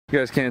You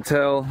guys can't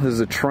tell, this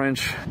is a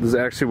trench. This is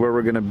actually where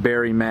we're gonna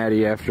bury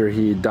Matty after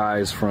he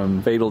dies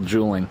from fatal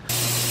juuling.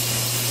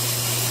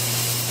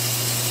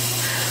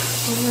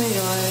 Oh my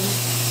god.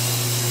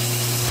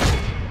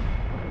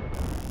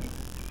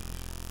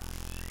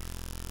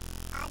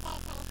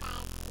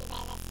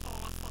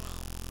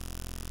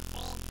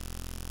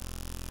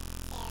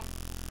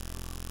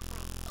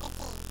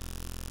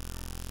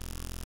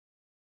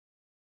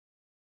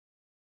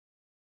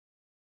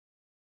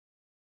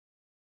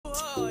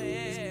 Oh,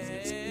 yeah.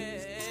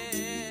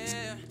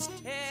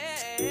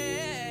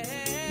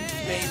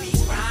 Baby,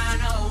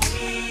 grind on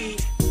me.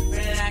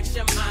 Relax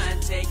your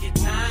mind, take your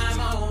time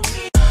on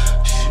me.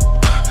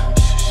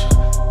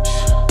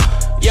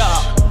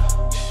 Yeah.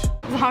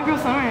 It's a hot girl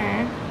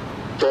summer.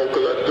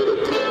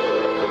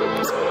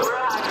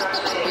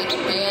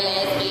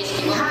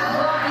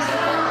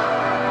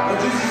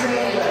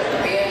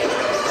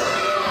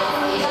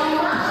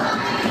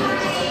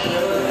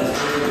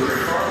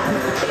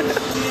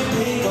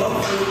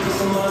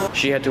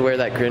 She had to wear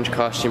that Grinch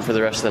costume for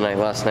the rest of the night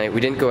last night. We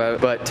didn't go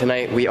out, but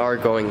tonight we are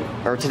going,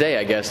 or today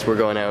I guess, we're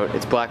going out.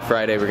 It's Black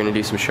Friday, we're gonna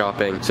do some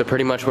shopping. So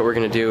pretty much what we're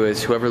gonna do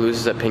is whoever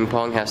loses at ping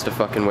pong has to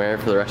fucking wear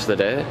it for the rest of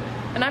the day.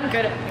 And I'm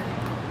good at ping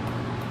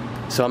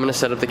pong. So I'm gonna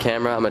set up the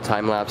camera, I'm gonna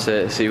time lapse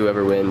it, see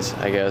whoever wins,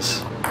 I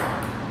guess.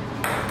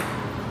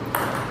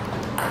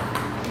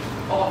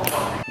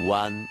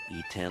 One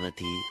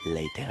eternity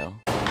later.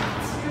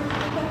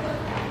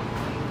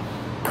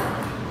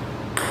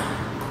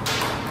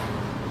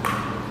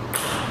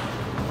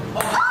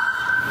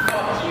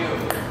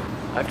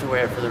 I have to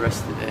wear it for the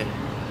rest of the day.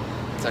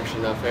 It's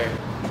actually not fair.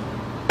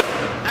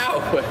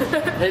 Ow!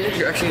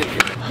 You're actually You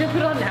can put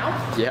it on now?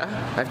 Yeah,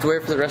 I have to wear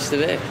it for the rest of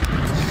the day.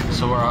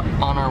 So we're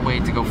on our way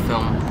to go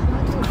film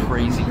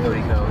Crazy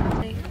Cody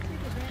Code.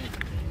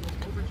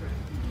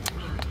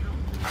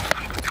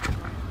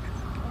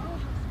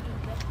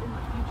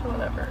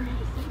 Whatever.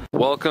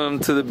 Welcome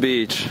to the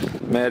beach.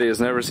 Matty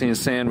has never seen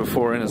sand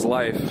before in his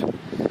life,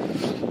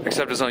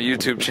 except his own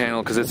YouTube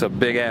channel because it's a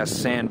big ass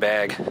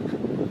sandbag.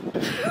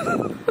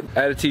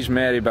 I had to teach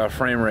Matty about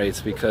frame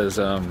rates because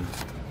he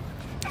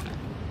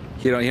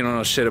don't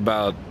know shit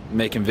about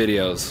making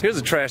videos. Here's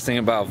the trash thing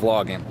about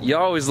vlogging. You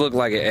always look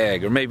like an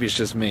egg, or maybe it's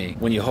just me.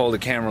 When you hold a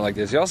camera like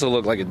this, you also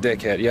look like a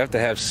dickhead. You have to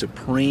have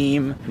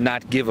supreme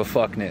not give a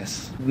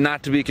fuckness.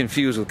 Not to be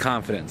confused with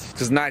confidence.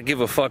 Because not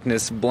give a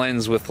fuckness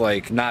blends with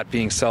like not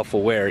being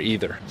self-aware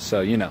either.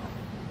 So, you know.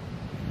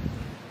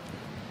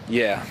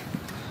 Yeah.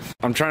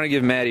 I'm trying to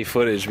give Matty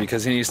footage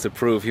because he needs to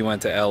prove he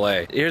went to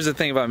LA. Here's the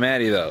thing about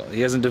Matty though. He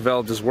hasn't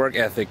developed his work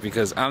ethic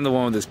because I'm the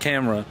one with this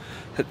camera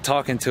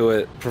talking to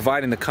it,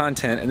 providing the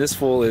content, and this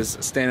fool is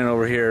standing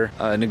over here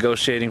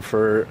negotiating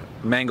for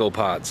mango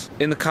pods.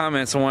 In the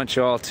comments, I want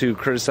you all to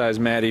criticize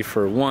Matty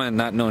for one,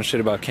 not knowing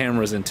shit about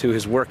cameras, and two,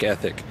 his work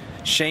ethic.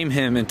 Shame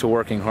him into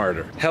working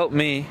harder. Help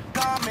me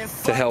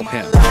to help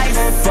him.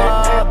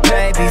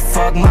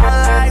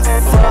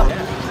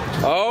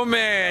 Oh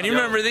man, you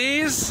remember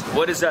these?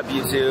 What is up,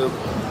 YouTube?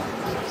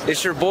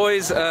 It's your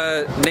boys,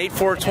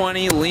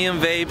 Nate420, Liam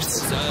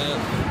Vapes,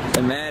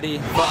 and Matty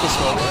fucking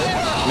Smokes.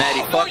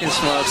 Matty fucking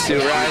Smokes,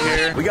 dude, right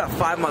here. We got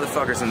 5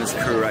 motherfuckers in this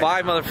crew, right?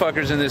 5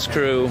 motherfuckers in this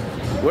crew.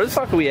 Where the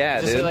fuck are we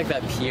at, Is dude? it like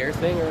that pier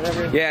thing or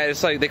whatever? Yeah,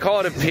 it's like, they call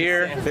it a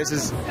pier. This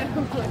is...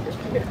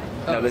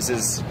 No, this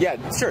is... Yeah,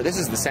 sure, this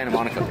is the Santa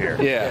Monica Pier.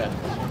 Yeah.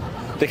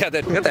 They got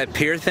that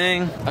pier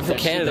thing. I'm from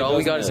Canada, all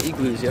we got is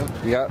igloos, yo.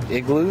 You got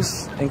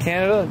igloos in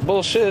Canada?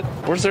 Bullshit.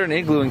 Where's there an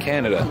igloo in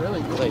Canada? Really,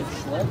 like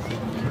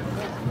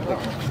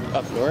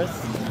up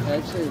north?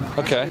 Actually.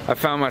 Okay. I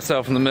found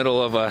myself in the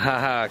middle of a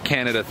haha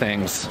Canada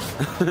things.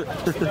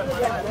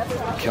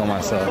 Kill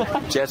myself.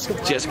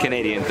 Just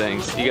Canadian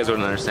things. You guys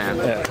wouldn't understand.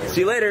 Yeah.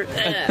 See you later.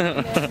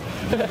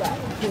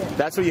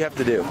 That's what you have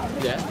to do.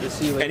 Yeah, just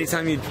see you later.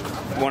 Anytime you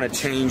want to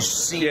change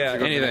scenes, Yeah,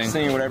 anything.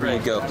 Scene, whatever, you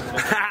go.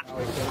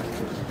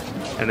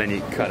 And then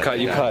you cut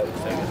it. You cut.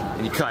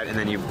 And you cut, and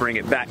then you bring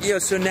it back. Yo,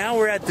 so now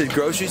we're at the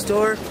grocery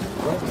store.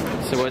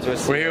 So what's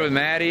We're here with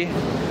Matty,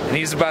 and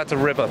he's about to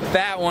rip a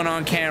fat one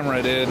on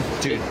camera, dude.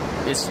 Dude,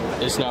 it's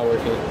not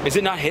working. is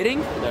it not hitting?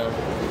 No.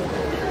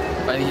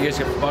 I think you guys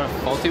bought a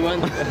faulty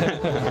one.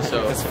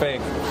 So It's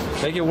fake.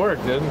 Make it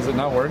work, dude. Is it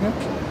not working?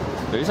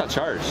 Maybe it's not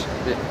charged.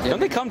 yeah. Don't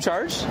they come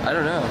charged? I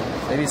don't know.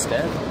 Maybe it's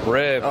dead.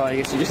 Rip. Oh, I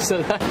guess you just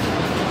said that.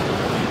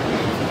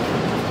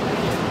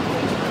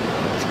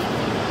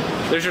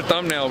 There's your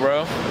thumbnail,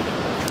 bro.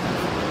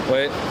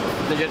 Wait.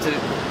 Then you have to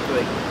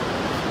like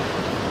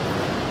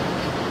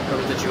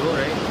over the jewel,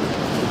 right?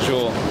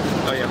 Jewel.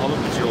 Oh yeah, hold up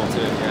the jewel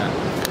too, yeah.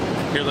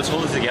 Here, let's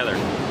hold it together.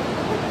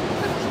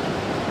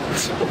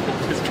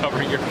 Just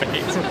covering your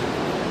face.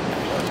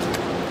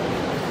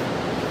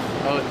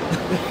 Oh.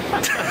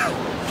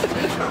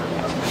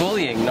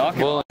 Bullying, knock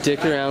it off.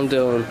 Dick around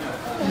Dylan.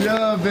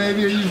 Yeah,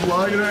 baby, are you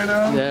vlogging right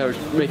now? Yeah, we're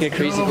making a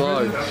crazy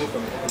vlog.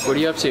 What are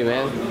you up to,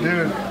 man?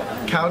 Dude,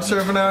 couch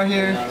surfing out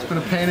here. It's been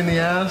a pain in the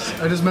ass.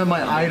 I just met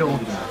my idol.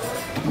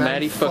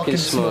 Matty fucking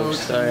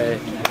Smokes. Alright.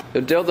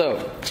 Yo,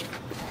 Dildo.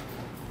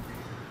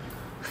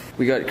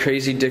 We got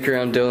crazy dick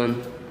around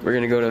Dylan. We're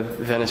gonna go to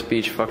Venice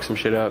Beach, fuck some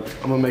shit up.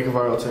 I'm gonna make a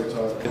viral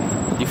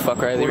TikTok. You fuck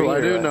Riley Reid? What do I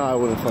or do? what? No, I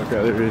wouldn't fuck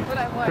Riley Reid. But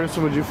I would.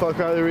 Kristen, would you fuck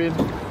Riley Reid?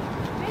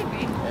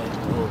 Maybe.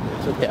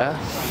 Yeah?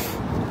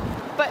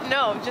 But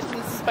no, just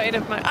in spite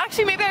of my...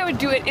 Actually, maybe I would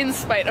do it in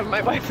spite of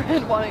my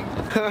boyfriend wanting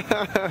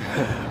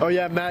to. Oh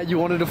yeah, Matt, you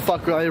wanted to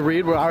fuck Riley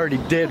Reid? Well, I already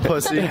did,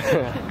 pussy. I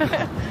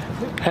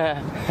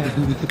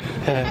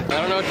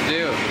don't know what to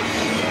do.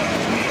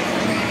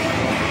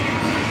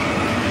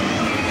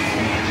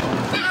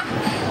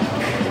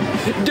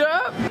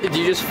 Duh! Did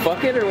you just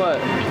fuck it or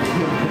what?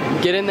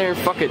 Get in there and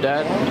fuck it,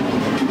 Dad.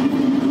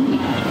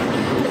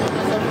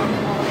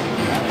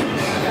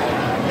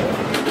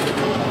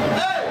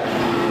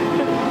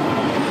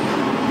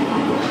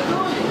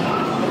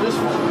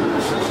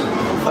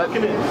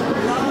 Fucking it.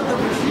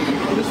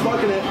 I'm just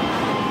fucking it.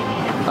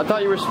 I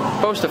thought you were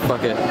supposed to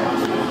fuck it.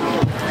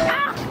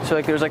 So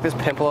like there was like this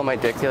pimple on my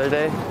dick the other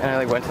day, and I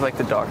like went to like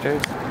the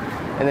doctors,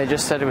 and they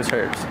just said it was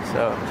hers.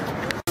 So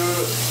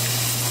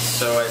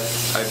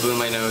I blew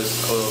my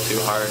nose a little too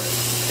hard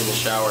in the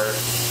shower,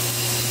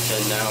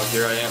 and now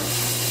here I am.